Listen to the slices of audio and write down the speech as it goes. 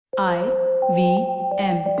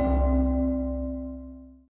IVM.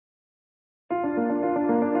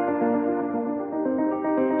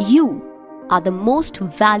 You are the most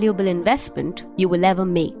valuable investment you will ever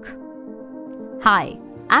make. Hi,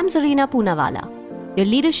 I'm Zarina Poonawala, your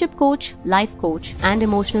leadership coach, life coach, and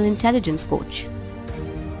emotional intelligence coach.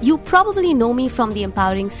 You probably know me from the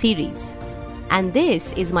Empowering series, and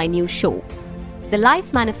this is my new show, The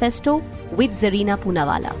Life Manifesto with Zarina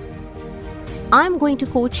Poonawala. I'm going to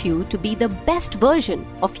coach you to be the best version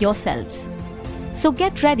of yourselves. So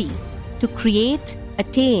get ready to create,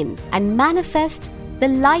 attain, and manifest the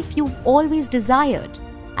life you've always desired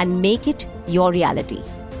and make it your reality.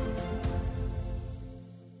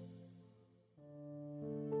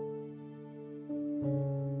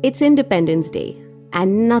 It's Independence Day,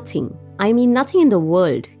 and nothing in the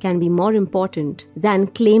world can be more important than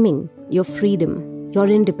claiming your freedom, your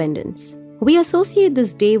independence. We associate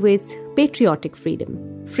this day with patriotic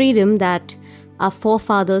freedom that our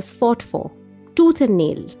forefathers fought for, tooth and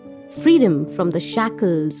nail, freedom from the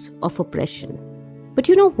shackles of oppression. But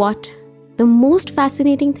you know what? The most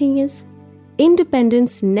fascinating thing is,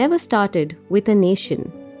 independence never started with a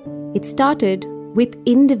nation. It started with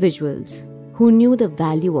individuals who knew the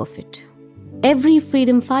value of it. Every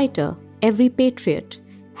freedom fighter, every patriot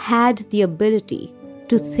had the ability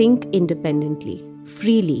to think independently,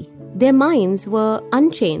 freely. Their minds were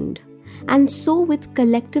unchained, and so with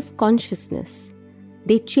collective consciousness,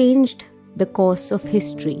 they changed the course of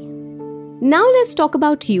history. Now let's talk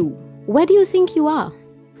about you. Where do you think you are?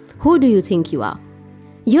 Who do you think you are?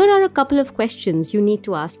 Here are a couple of questions you need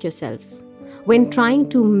to ask yourself when trying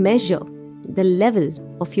to measure the level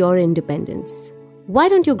of your independence. Why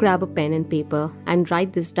don't you grab a pen and paper and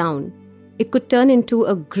write this down? It could turn into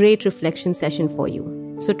a great reflection session for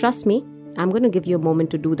you. So trust me, I'm going to give you a moment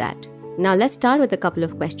to do that. Now let's start with a couple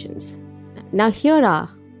of questions. Now here are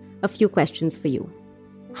a few questions for you.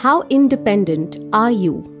 How independent are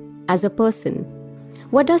you as a person?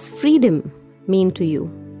 What does freedom mean to you?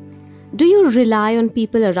 Do you rely on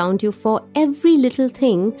people around you for every little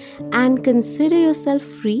thing and consider yourself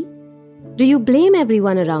free? Do you blame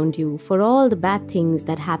everyone around you for all the bad things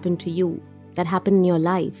that happen to you, that happen in your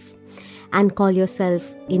life, and call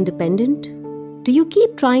yourself independent? Do you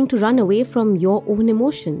keep trying to run away from your own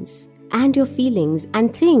emotions and your feelings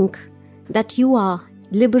and think that you are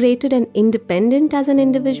liberated and independent as an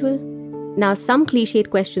individual? Now, some cliched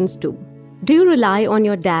questions too. Do you rely on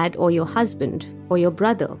your dad or your husband or your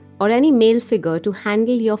brother or any male figure to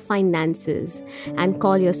handle your finances and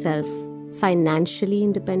call yourself financially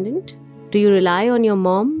independent? Do you rely on your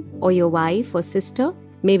mom or your wife or sister,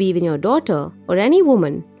 maybe even your daughter or any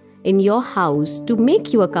woman in your house to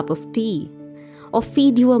make you a cup of tea or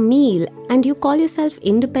feed you a meal and you call yourself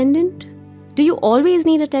independent? Do you always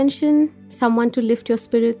need attention, someone to lift your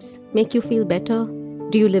spirits, make you feel better?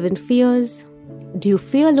 Do you live in fears? Do you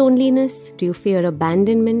fear loneliness? Do you fear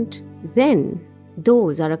abandonment? Then,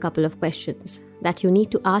 those are a couple of questions that you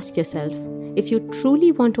need to ask yourself if you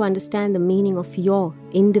truly want to understand the meaning of your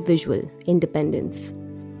individual independence.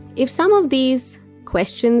 If some of these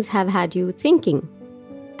questions have had you thinking,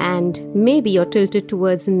 and maybe you're tilted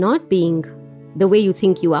towards not being the way you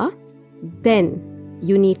think you are, then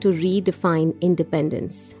you need to redefine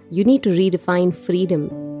independence. You need to redefine freedom.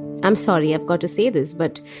 I'm sorry, I've got to say this,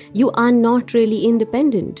 but you are not really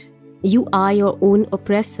independent. You are your own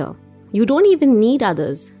oppressor. You don't even need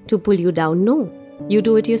others to pull you down. No, you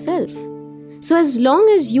do it yourself. So as long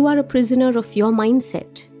as you are a prisoner of your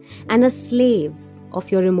mindset and a slave of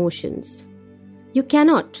your emotions, you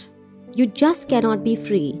just cannot be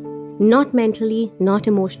free. Not mentally, not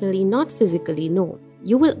emotionally, not physically, no.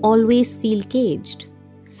 You will always feel caged.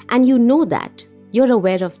 And you know that. You're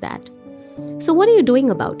aware of that. So what are you doing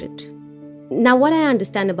about it? Now, what I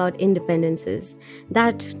understand about independence is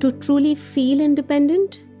that to truly feel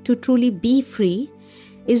independent, to truly be free,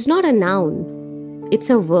 is not a noun. It's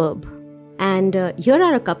a verb. And here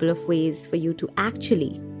are a couple of ways for you to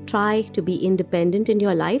actually try to be independent in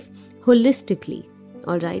your life holistically.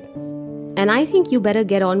 All right? And I think you better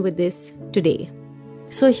get on with this today.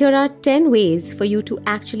 So here are 10 ways for you to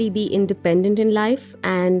actually be independent in life,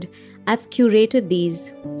 and I've curated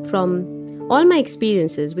these from all my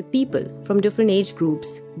experiences with people from different age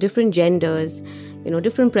groups, different genders,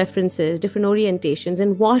 different preferences, different orientations,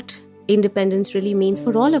 and what independence really means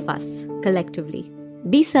for all of us collectively.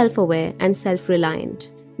 Be self-aware and self-reliant.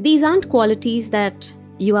 These aren't qualities that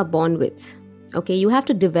you are born with. Okay, you have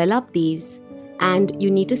to develop these and you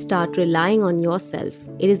need to start relying on yourself.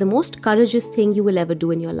 It is the most courageous thing you will ever do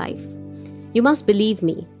in your life. You must believe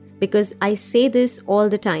me because I say this all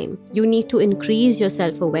the time. You need to increase your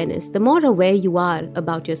self-awareness. The more aware you are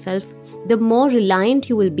about yourself, the more reliant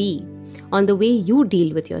you will be on the way you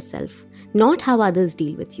deal with yourself, not how others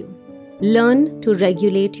deal with you. Learn to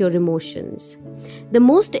regulate your emotions. The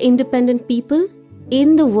most independent people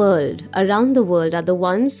in the world, around the world, are the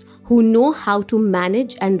ones who know how to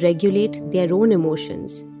manage and regulate their own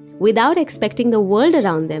emotions without expecting the world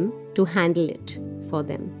around them to handle it for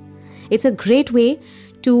them. It's a great way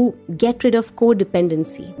to get rid of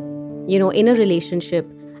codependency. In a relationship,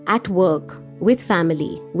 at work, with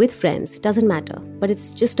family, with friends, doesn't matter. But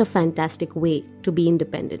it's just a fantastic way to be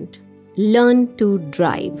independent. Learn to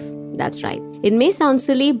drive. That's right. It may sound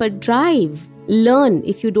silly, but drive. Learn.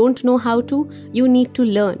 If you don't know how to, you need to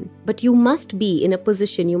learn. But you must be in a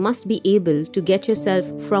position, you must be able to get yourself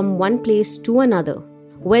from one place to another.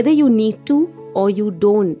 Whether you need to or you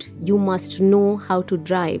don't, you must know how to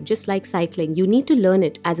drive. Just like cycling, you need to learn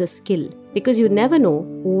it as a skill because you never know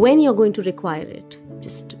when you're going to require it.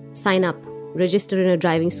 Just sign up, register in a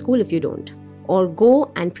driving school if you don't, or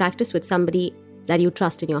go and practice with somebody that you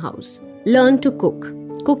trust in your house. Learn to cook.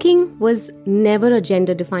 Cooking was never a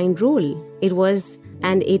gender-defined role. It was,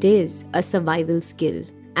 and it is, a survival skill.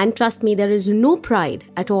 And trust me, there is no pride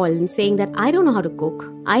at all in saying that I don't know how to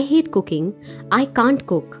cook, I hate cooking, I can't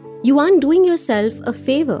cook. You aren't doing yourself a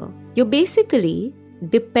favor. You're basically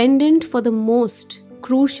dependent for the most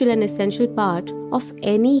crucial and essential part of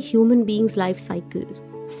any human being's life cycle.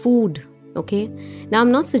 Food. Okay? Now,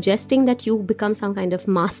 I'm not suggesting that you become some kind of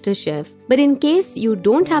master chef, but in case you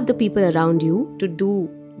don't have the people around you to do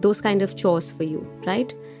those kind of chores for you,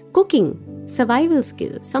 right? Cooking, survival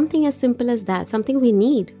skill, something as simple as that, something we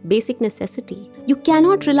need, basic necessity. You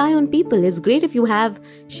cannot rely on people. It's great if you have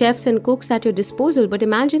chefs and cooks at your disposal, but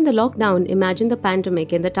imagine the lockdown, imagine the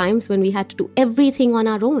pandemic and the times when we had to do everything on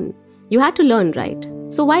our own. You had to learn, right?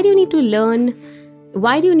 So why do you need to learn?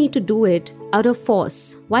 Why do you need to do it out of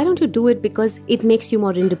force? Why don't you do it because it makes you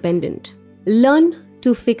more independent? Learn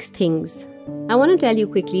to fix things. I want to tell you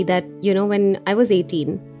quickly that, when I was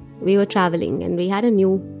 18, we were traveling and we had a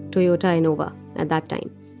new Toyota Innova at that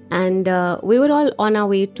time. And we were all on our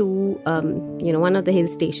way to, one of the hill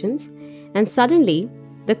stations. And suddenly,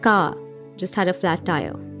 the car just had a flat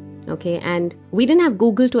tire. Okay, and we didn't have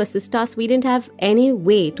Google to assist us. We didn't have any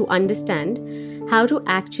way to understand how to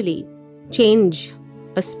actually change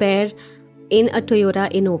a spare in a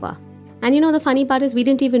Toyota Innova. And the funny part is we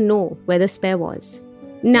didn't even know where the spare was.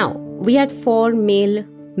 Now, we had 4 male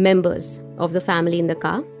members of the family in the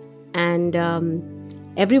car. And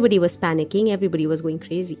everybody was panicking. Everybody was going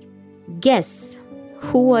crazy. Guess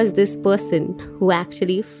who was this person who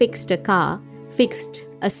actually fixed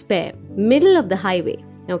a spare, middle of the highway.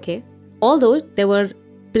 Okay. Although there were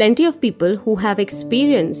plenty of people who have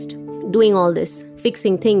experienced doing all this,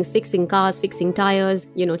 fixing things, fixing cars, fixing tires,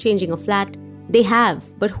 changing a flat. They have,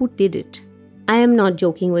 but who did it? I am not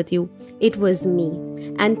joking with you. It was me.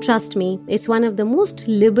 And trust me, it's one of the most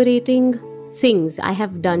liberating things I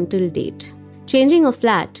have done till date. Changing a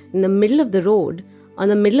flat in the middle of the road, on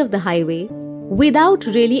the middle of the highway, without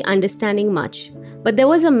really understanding much. But there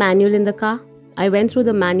was a manual in the car. I went through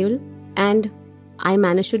the manual and I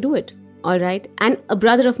managed to do it. All right. And a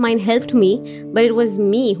brother of mine helped me, but it was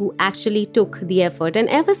me who actually took the effort. And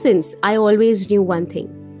ever since, I always knew one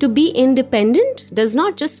thing. To be independent does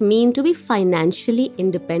not just mean to be financially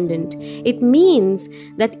independent. It means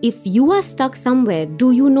that if you are stuck somewhere,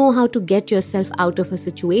 do you know how to get yourself out of a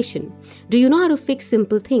situation? Do you know how to fix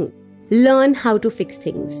simple things? Learn how to fix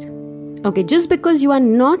things. Okay, just because you are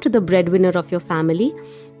not the breadwinner of your family,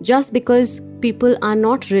 just because people are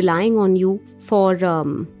not relying on you for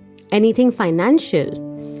anything financial,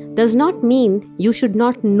 does not mean you should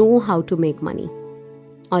not know how to make money.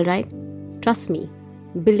 All right? Trust me.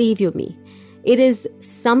 Believe you me. It is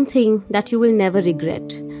something that you will never regret.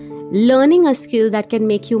 Learning a skill that can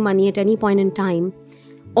make you money at any point in time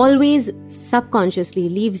always subconsciously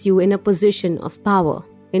leaves you in a position of power,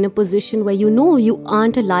 in a position where you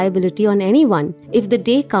aren't a liability on anyone. If the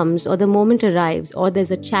day comes or the moment arrives or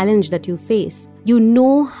there's a challenge that you face, you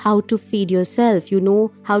know how to feed yourself, you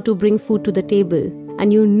know how to bring food to the table,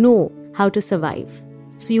 and you know how to survive.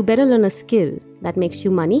 So you better learn a skill that makes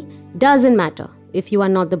you money. Doesn't matter. If you are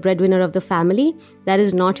not the breadwinner of the family, that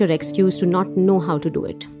is not your excuse to not know how to do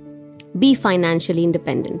it. Be financially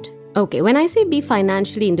independent. Okay, when I say be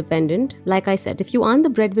financially independent, like I said, if you aren't the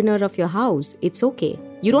breadwinner of your house, it's okay.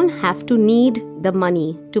 You don't have to need the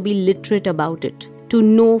money to be literate about it, to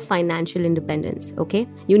know financial independence, okay?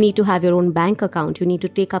 You need to have your own bank account. You need to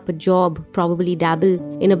take up a job, probably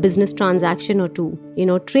dabble in a business transaction or two,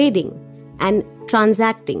 trading and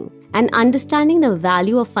transacting and understanding the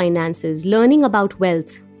value of finances, learning about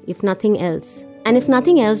wealth, if nothing else. And if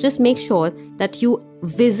nothing else, just make sure that you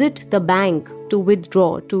visit the bank to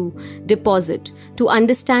withdraw, to deposit, to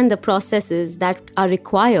understand the processes that are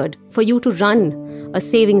required for you to run a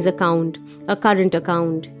savings account, a current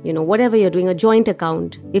account, whatever you're doing, a joint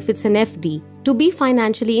account, if it's an FD. To be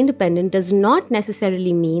financially independent does not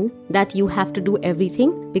necessarily mean that you have to do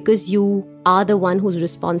everything because you are the one who's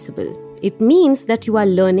responsible. It means that you are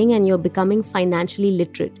learning and you're becoming financially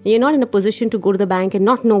literate. You're not in a position to go to the bank and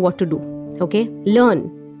not know what to do. Okay?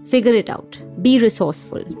 Learn. Figure it out. Be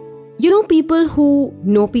resourceful. People who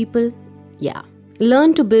know people? Yeah.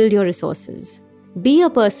 Learn to build your resources. Be a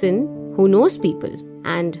person who knows people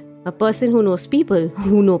and a person who knows people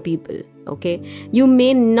who know people. Okay? You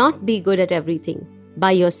may not be good at everything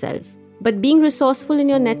by yourself, but being resourceful in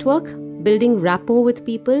your network, building rapport with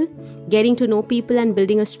people, getting to know people and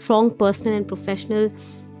building a strong personal and professional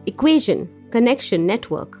equation, connection,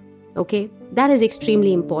 network. Okay? That is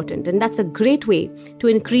extremely important, and that's a great way to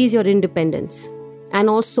increase your independence and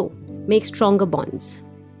also make stronger bonds.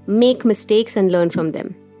 Make mistakes and learn from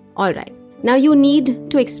them. All right. Now you need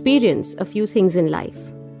to experience a few things in life.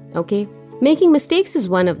 Okay? Making mistakes is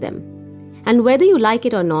one of them. And whether you like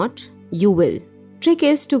it or not, you will. Trick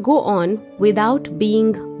is to go on without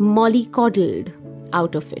being mollycoddled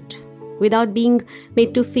out of it, without being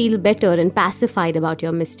made to feel better and pacified about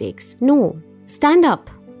your mistakes. No. Stand up.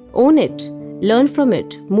 Own it. Learn from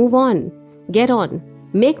it. Move on. Get on.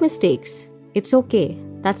 Make mistakes. It's okay.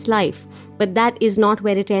 That's life. But that is not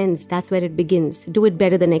where it ends. That's where it begins. Do it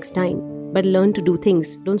better the next time. But learn to do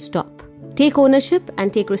things. Don't stop. Take ownership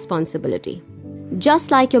and take responsibility.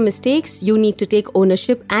 Just like your mistakes, you need to take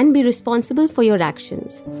ownership and be responsible for your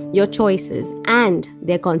actions, your choices, and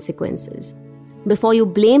their consequences. Before you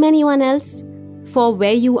blame anyone else for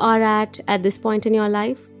where you are at this point in your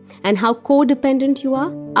life and how codependent you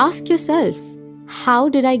are, ask yourself, how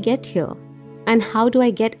did I get here? And how do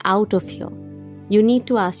I get out of here? You need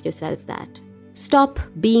to ask yourself that. Stop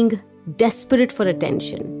being desperate for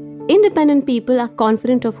attention. Independent people are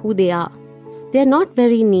confident of who they are. They're not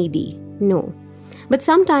very needy, no. But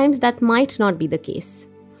sometimes that might not be the case.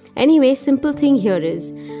 Anyway, simple thing here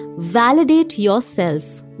is validate yourself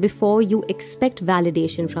before you expect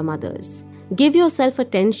validation from others. Give yourself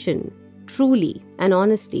attention truly and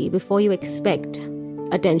honestly before you expect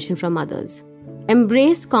attention from others.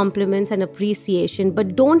 Embrace compliments and appreciation,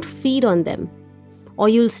 but don't feed on them or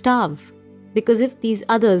you'll starve. Because if these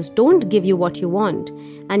others don't give you what you want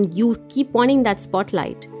and you keep wanting that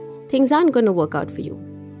spotlight, things aren't going to work out for you.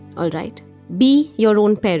 All right? Be your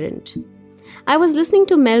own parent. I was listening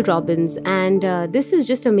to Mel Robbins and this is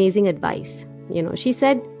just amazing advice. She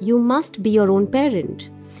said, you must be your own parent.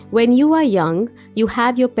 When you are young, you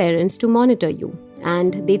have your parents to monitor you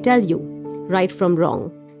and they tell you right from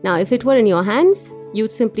wrong. Now, if it were in your hands,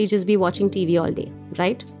 you'd simply just be watching TV all day,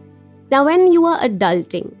 right? Now, when you are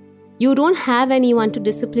adulting, you don't have anyone to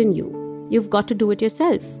discipline you. You've got to do it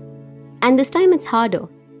yourself. And this time it's harder.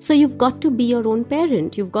 So you've got to be your own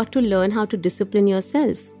parent. You've got to learn how to discipline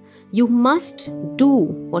yourself. You must do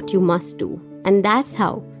what you must do. And that's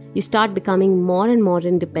how you start becoming more and more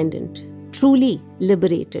independent, truly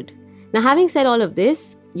liberated. Now, having said all of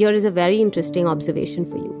this, here is a very interesting observation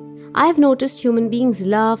for you. I've noticed human beings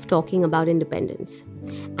love talking about independence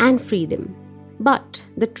and freedom. But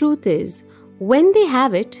the truth is, when they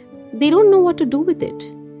have it, they don't know what to do with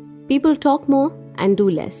it. People talk more and do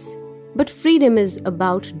less. But freedom is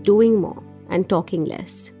about doing more and talking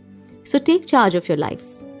less. So take charge of your life.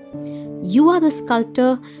 You are the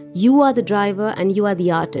sculptor, you are the driver, and you are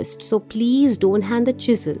the artist. So please don't hand the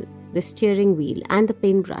chisel, the steering wheel, and the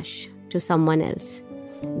paintbrush to someone else.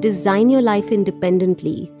 Design your life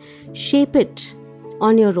independently. Shape it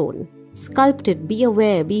on your own. Sculpt it. Be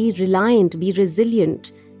aware. Be reliant. Be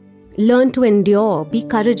resilient. Learn to endure. Be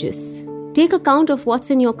courageous. Take account of what's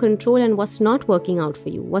in your control and what's not working out for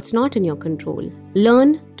you, what's not in your control.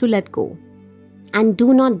 Learn to let go. And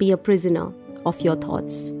do not be a prisoner of your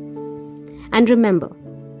thoughts. And remember,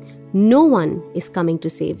 no one is coming to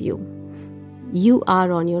save you. You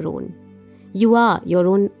are on your own. You are your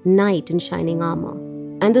own knight in shining armor.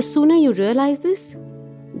 And the sooner you realize this,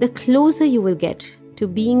 the closer you will get to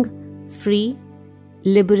being free,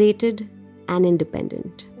 liberated, and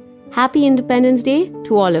independent. Happy Independence Day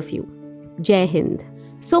to all of you. Jai Hind.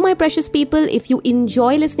 So my precious people, if you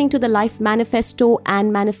enjoy listening to the Life Manifesto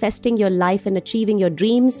and manifesting your life and achieving your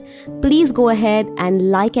dreams, please go ahead and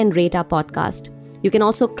like and rate our podcast. You can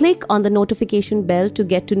also click on the notification bell to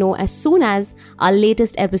get to know as soon as our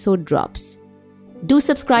latest episode drops. Do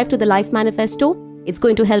subscribe to the Life Manifesto It's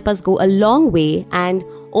going to help us go a long way and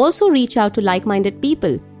also reach out to like-minded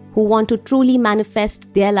people who want to truly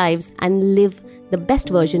manifest their lives and live the best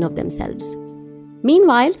version of themselves.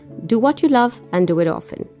 Meanwhile, do what you love and do it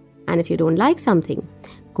often. And if you don't like something,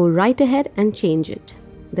 go right ahead and change it.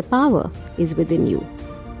 The power is within you.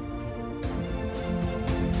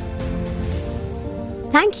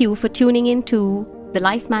 Thank you for tuning in to The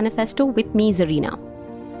Life Manifesto with me, Zarina.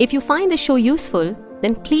 If you find the show useful,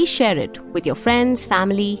 then please share it with your friends,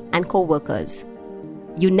 family, and co-workers.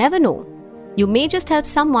 You never know. You may just help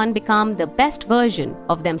someone become the best version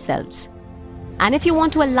of themselves. And if you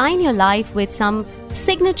want to align your life with some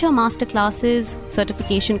signature masterclasses,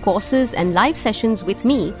 certification courses, and live sessions with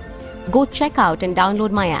me, go check out and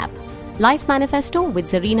download my app, Life Manifesto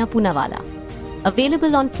with Zarina Poonawalla,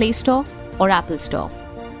 available on Play Store or Apple Store.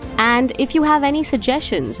 And if you have any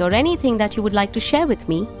suggestions or anything that you would like to share with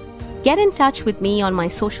me, get in touch with me on my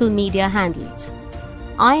social media handles.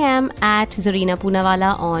 I am at Zarina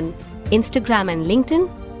Poonawalla on Instagram and LinkedIn,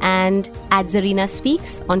 and at Zarina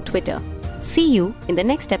Speaks on Twitter. See you in the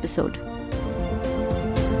next episode.